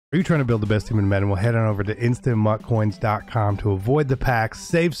Are you trying to build the best team in Madden? Well, head on over to instantmuckcoins.com to avoid the packs,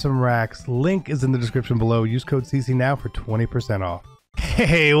 save some racks. Link is in the description below. Use code CC now for 20% off.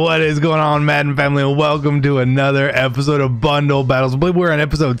 Hey, what is going on, Madden family? Welcome to another episode of Bundle Battles. I believe we're on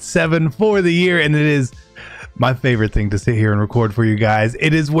episode 7 for the year, and it is my favorite thing to sit here and record for you guys.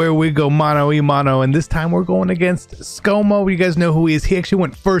 It is where we go mano a mano, and this time we're going against Scomo. You guys know who he is. He actually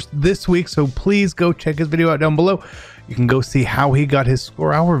went first this week, so please go check his video out down below. You can go see how he got his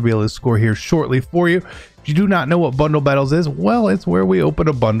score. I'll reveal his score here shortly for you. If you do not know what Bundle Battles is, well, it's where we open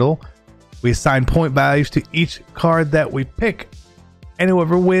a bundle. We assign point values to each card that we pick, and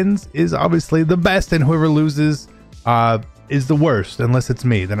whoever wins is obviously the best, and whoever loses is the worst. Unless it's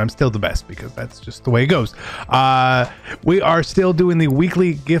me, then I'm still the best, because that's just the way it goes. We are still doing the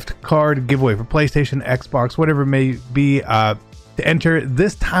weekly gift card giveaway for PlayStation, Xbox, whatever it may be. To enter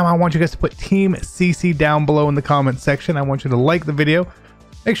this time, I want you guys to put Team CC down below in the comment section. I want you to like the video,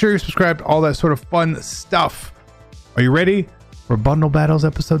 make sure you're subscribed, all that sort of fun stuff. Are you ready for Bundle Battles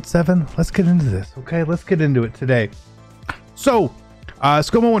episode 7? Let's get into this. Okay, let's get into it today. So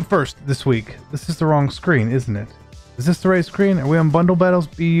Scomo went first this week. This is the wrong screen, isn't it? Is this the right screen? Are we on Bundle Battles?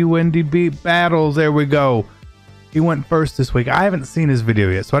 BUNDB Battles. There we go. He went first this week. I haven't seen his video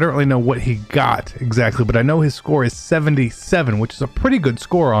yet, so I don't really know what he got exactly, but I know his score is 77, which is a pretty good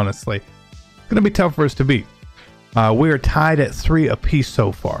score, honestly. It's going to be tough for us to beat. We are tied at 3 apiece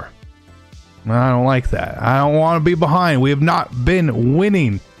so far. I don't like that. I don't want to be behind. We have not been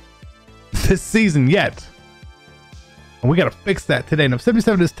winning this season yet. And we got to fix that today. Now,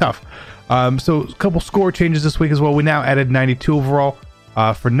 77 is tough. So a couple score changes this week as well. We now added 92 overall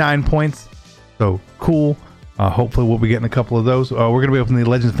for 9 points. So cool. Hopefully we'll be getting a couple of those. We're going to be opening the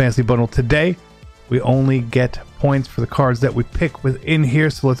Legends Fantasy Bundle today. We only get points for the cards that we pick within here.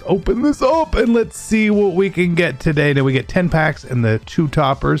 So let's open this up and let's see what we can get today. Now we get 10 packs and the 2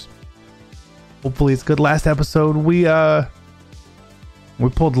 toppers. Hopefully it's good. Last episode we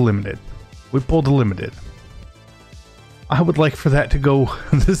pulled the limited. We pulled the limited. I would like for that to go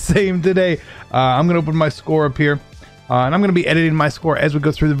the same today. I'm going to open my score up here. And I'm going to be editing my score as we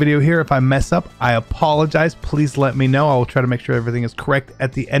go through the video here. If I mess up, I apologize. Please let me know. I will try to make sure everything is correct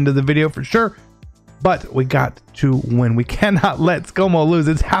at the end of the video for sure. But we got to win. We cannot let Scomo lose.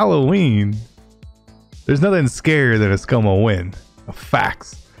 It's Halloween. There's nothing scarier than a Scomo win.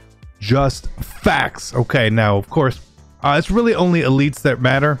 Facts. Just facts. Okay, now, of course, it's really only elites that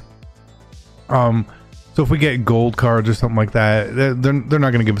matter. So if we get gold cards or something like that, they're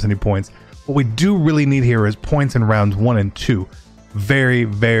not going to give us any points. What we do really need here is points in rounds 1 and 2. Very,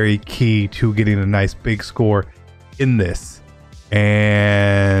 very key to getting a nice big score in this.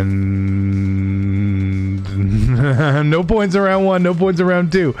 And no points in round 1, no points in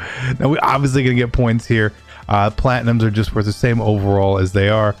round 2. Now we're obviously going to get points here. Platinums are just worth the same overall as they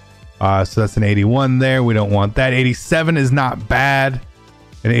are. So that's an 81 there. We don't want that. 87 is not bad.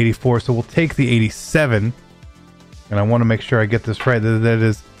 An 84, so we'll take the 87. And I want to make sure I get this right. That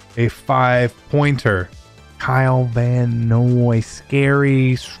is a 5-pointer. Kyle Van Noy,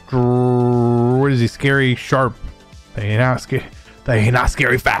 scary. What is he? Scary sharp. They not scary. They not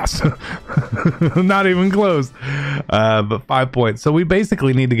scary fast. Not even close. But 5 points. So we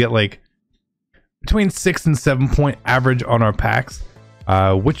basically need to get like between 6 and 7 point average on our packs,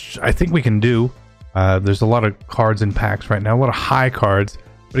 which I think we can do. There's a lot of cards in packs right now, a lot of high cards.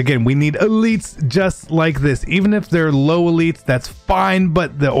 But again, we need elites just like this. Even if they're low elites, that's fine.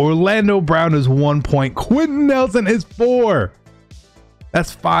 But the Orlando Brown is 1 point. Quentin Nelson is 4.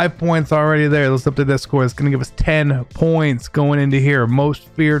 That's 5 points already there. Let's update that score. It's going to give us 10 points going into here. Most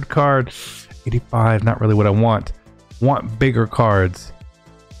feared card, 85. Not really what I want. Want bigger cards.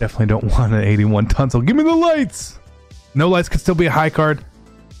 Definitely don't want an 81 Tunsil. Give me the lights. No lights could still be a high card.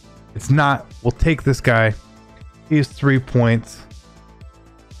 It's not. We'll take this guy. He has 3 points.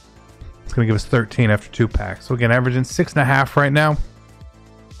 It's going to give us 13 after 2 packs. So again, averaging 6.5 right now.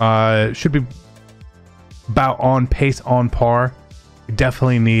 Should be about on pace, on par. We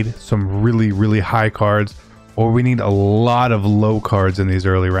definitely need some really, really high cards, or we need a lot of low cards in these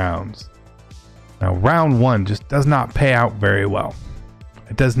early rounds. Now, round 1 just does not pay out very well.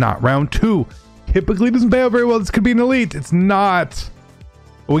 It does not. Round 2 typically doesn't pay out very well. This could be an elite. It's not.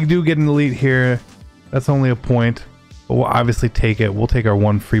 But we do get an elite here. That's only a point. But we'll obviously take it. We'll take our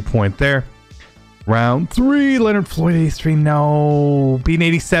 1 free point there. Round 3, Leonard Floyd, 83. No, being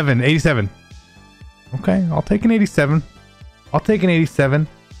 87. 87. Okay, I'll take an 87. I'll take an 87.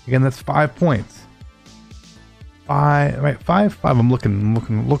 Again, that's 5 points. 5, right? 5. I'm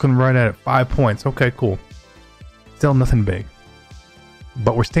looking right at it. 5 points. Okay, cool. Still nothing big.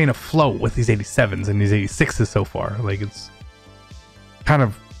 But we're staying afloat with these 87s and these 86s so far. Like, it's kind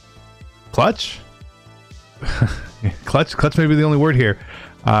of Clutch? Clutch may be the only word here.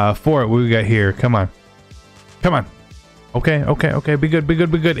 For it, what we got here? Come on. Come on. Okay. Be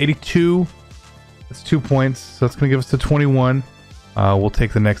good. 82. That's 2 points. So that's going to give us to 21. We'll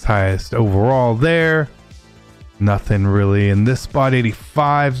take the next highest overall there. Nothing really in this spot.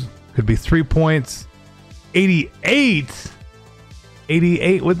 85 could be 3 points. 88.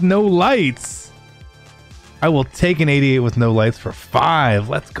 88 with no lights. I will take an 88 with no lights for 5.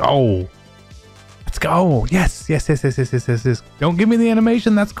 Let's go. Let's go. Yes. Don't give me the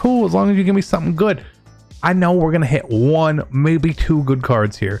animation. That's cool. As long as you give me something good. I know we're going to hit 1, maybe 2 good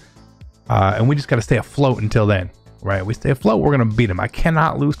cards here. And we just got to stay afloat until then. Right? We stay afloat. We're going to beat him. I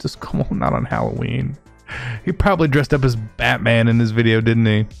cannot lose to Scomo. Not on Halloween. He probably dressed up as Batman in this video, didn't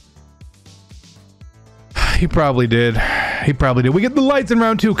he? He probably did. We get the lights in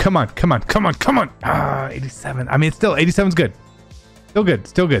round 2. Come on. 87. I mean, it's still 87's good. Still good.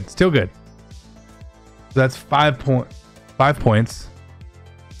 So that's 5 points.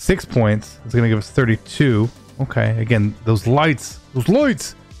 6 points. It's gonna give us 32. Okay. Again, those lights.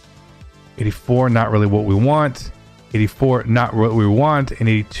 84, not really what we want. 84, not what we want. And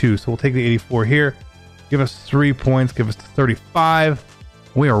 82. So we'll take the 84 here. Give us 3 points. Give us 35.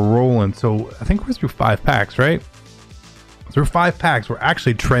 We are rolling. So I think we're through 5 packs, right? Through 5 packs, we're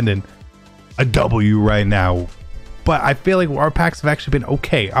actually trending a W right now. But I feel like our packs have actually been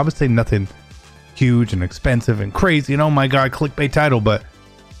okay. Obviously nothing huge and expensive and crazy. And oh my god, clickbait title, but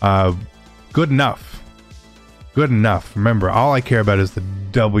good enough. Remember, all I care about is the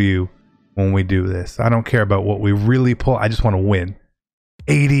W when we do this. I don't care about what we really pull. I just want to win.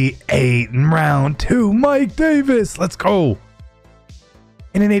 88 in round 2. Mike Davis. Let's go.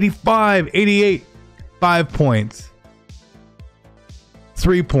 And an 85, 88, 5 points.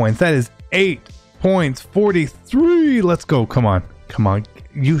 3 points. That is 8 points. 43. Let's go. Come on.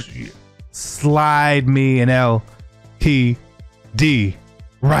 You slide me an LTD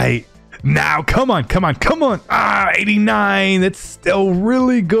right now. Come on. 89. That's still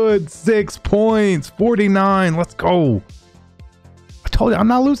really good. 6 points. 49. Let's go. I told you I'm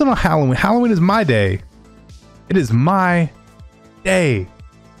not losing on Halloween. Halloween is my day. It is my day.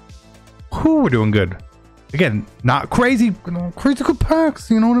 We're doing good. Again, not crazy good packs,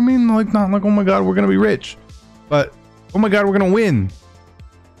 you know what I mean? Like, not like, oh my god, we're gonna be rich, but oh my god, we're gonna win,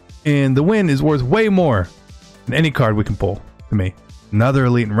 and the win is worth way more than any card we can pull. To me, another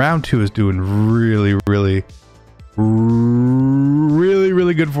elite in round 2 is doing really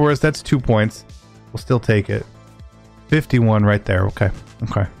good for us. That's 2 points. We'll still take it. 51 right there. Okay.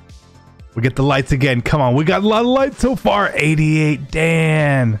 We get the lights again. Come on, we got a lot of lights so far. 88.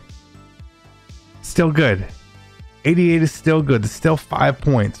 Dan. Still good. 88 is still good. It's still 5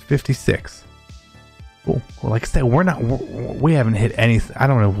 points. 56. Cool. Well, like I said, we haven't hit anything. I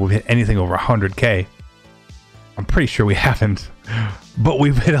don't know if we've hit anything over 100K. I'm pretty sure we haven't. But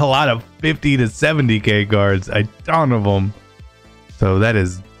we've hit a lot of 50 to 70K cards. A ton of them. So that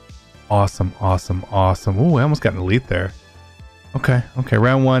is awesome. Ooh, I almost got an elite there. Okay.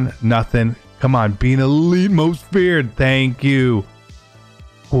 Round 1, nothing. Come on, be an elite most feared. Thank you.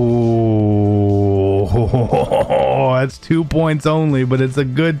 Oh, that's 2 points only, but it's a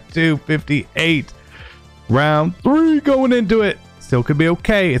good 258. Round 3 going into it. Still could be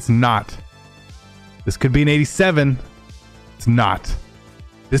okay. It's not. This could be an 87. It's not.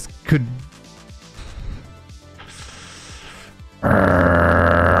 This could.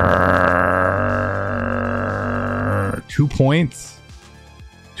 2 points.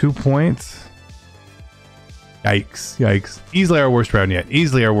 2 points. Yikes. Easily our worst round yet.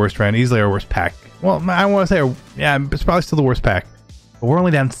 Easily our worst pack. Well, I want to say, yeah, it's probably still the worst pack. But we're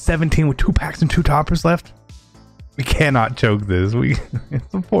only down 17 with 2 packs and 2 toppers left. We cannot choke this. It's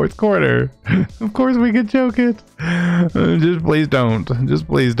the 4th quarter. Of course we could choke it. Just please don't.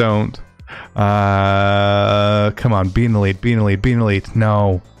 Come on, be an elite.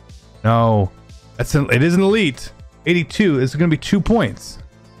 No. It is an elite. 82 is going to be 2 points.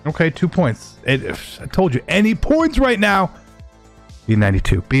 Okay, 2 points. I told you, any points right now.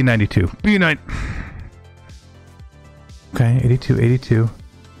 B92. B9. Okay, 82.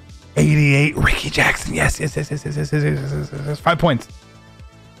 88. Ricky Jackson. Yes. 5 points.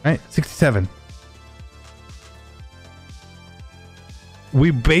 All right, 67.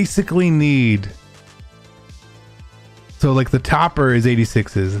 We basically need. So, like, the topper is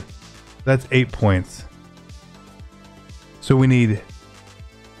 86s. That's 8 points. So we need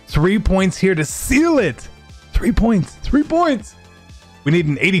 3 points here to seal it. 3 points. We need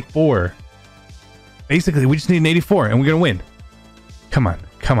an 84. Basically, we just need an 84 and we're going to win. Come on,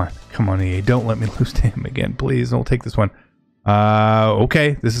 EA. Don't let me lose to him again, please. Don't take this one.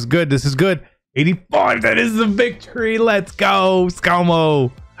 Okay, this is good. This is good. 85. That is the victory. Let's go,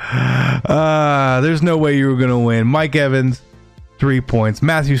 Scomo. There's no way you were gonna win. Mike Evans, 3 points.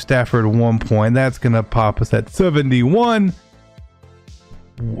 Matthew Stafford, 1 point. That's gonna pop us at 71.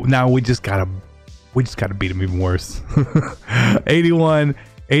 Now we just gotta beat him even worse. 81,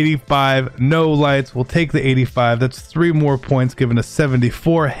 85, no lights. We'll take the 85. That's 3 more points, giving us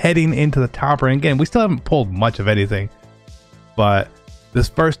 74, heading into the topper. And again, we still haven't pulled much of anything, but this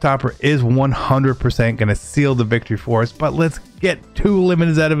first topper is 100% going to seal the victory for us. But let's get 2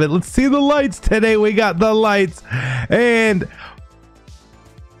 limiteds out of it. Let's see the lights today. We got the lights, and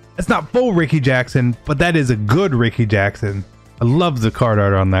it's not full Ricky Jackson, but that is a good Ricky Jackson. I love the card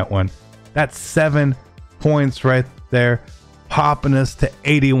art on that one. That's 7 points right there, popping us to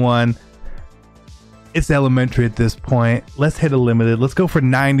 81. It's elementary at this point. Let's hit a limited. Let's go for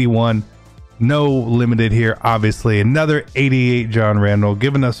 91. No limited here, obviously. Another 88 John Randall,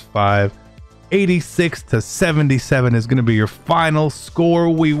 giving us 5. 86 to 77 is going to be your final score.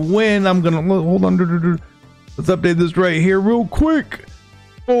 We win. I'm going to hold on. Let's update this right here real quick.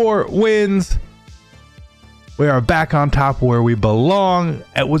 4 wins. We are back on top where we belong.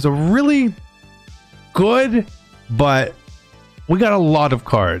 It was a really good, but we got a lot of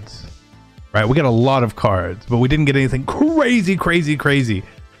cards, right? We got a lot of cards, but we didn't get anything crazy.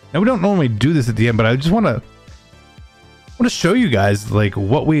 Now, we don't normally do this at the end, but I just want to show you guys like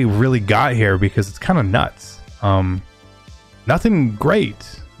what we really got here, because it's kind of nuts. Nothing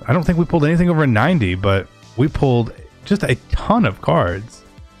great. I don't think we pulled anything over 90, but we pulled just a ton of cards.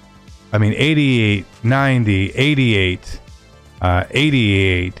 I mean, 88, 90, 88,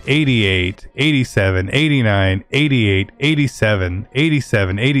 88, 88, 87, 89, 88, 87,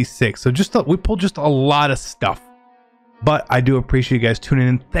 87, 86. So we pulled just a lot of stuff. But I do appreciate you guys tuning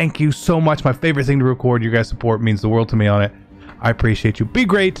in. Thank you so much. My favorite thing to record. Your guys' support means the world to me on it. I appreciate you. Be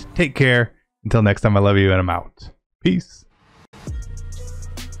great. Take care. Until next time, I love you, and I'm out. Peace.